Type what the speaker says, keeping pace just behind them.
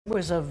It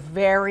was a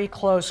very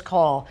close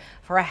call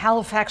for a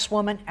Halifax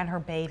woman and her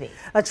baby.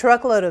 A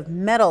truckload of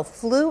metal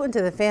flew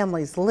into the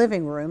family's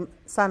living room.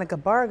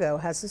 Sonica Bargo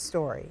has the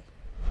story.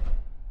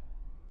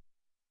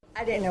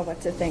 I didn't know what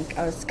to think.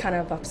 I was kind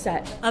of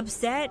upset.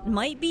 Upset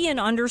might be an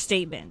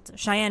understatement.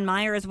 Cheyenne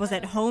Myers was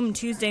at home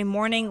Tuesday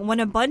morning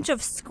when a bunch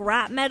of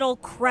scrap metal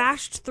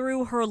crashed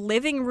through her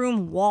living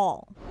room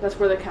wall. That's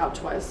where the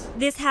couch was.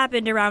 This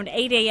happened around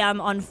 8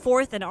 a.m. on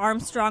 4th and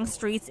Armstrong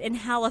Streets in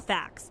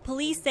Halifax.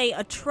 Police say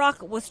a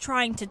truck was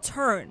trying to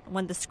turn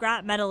when the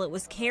scrap metal it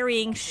was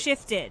carrying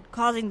shifted,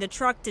 causing the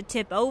truck to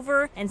tip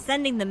over and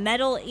sending the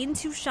metal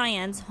into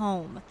Cheyenne's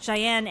home.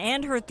 Cheyenne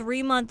and her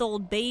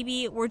 3-month-old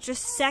baby were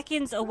just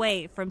seconds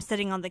away from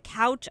sitting on the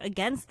couch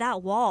against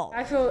that wall.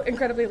 I feel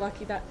incredibly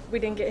lucky that we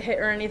didn't get hit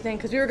or anything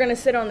because we were going to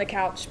sit on the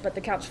couch, but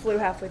the couch flew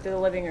halfway through the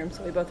living room,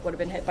 so we both would have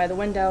been hit by the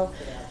window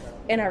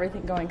and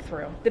everything going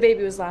through. The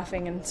baby was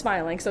laughing and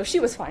smiling, so she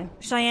was fine.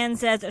 Cheyenne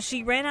says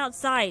she ran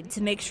outside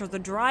to make sure the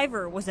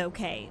driver was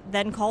okay,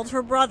 then called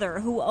her brother,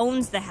 who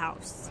owns the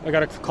house. I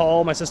got a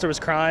call, my sister was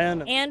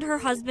crying. And her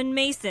husband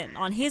Mason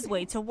on his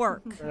way to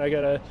work. I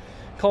got a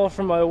call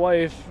from my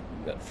wife,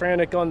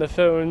 frantic on the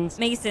phones.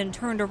 Mason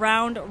turned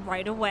around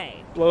right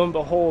away. Lo and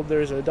behold,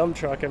 there's a dump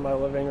truck in my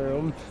living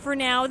room. For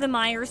now, the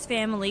Myers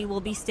family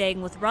will be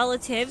staying with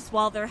relatives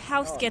while their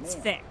house gets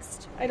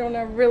fixed. I don't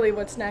know really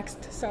what's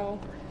next, so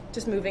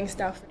just moving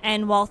stuff.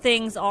 And while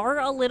things are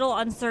a little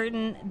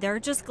uncertain, they're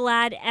just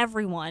glad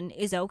everyone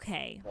is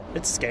okay.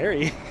 It's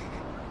scary.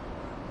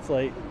 It's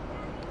like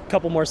a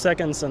couple more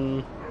seconds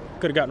and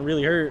could have gotten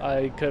really hurt.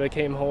 I could have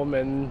came home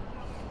and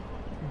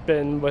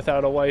been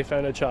without a wife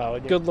and a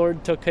child. Good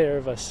Lord took care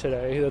of us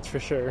today, that's for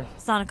sure.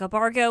 Sonica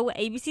Bargo,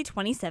 ABC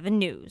 27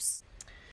 News.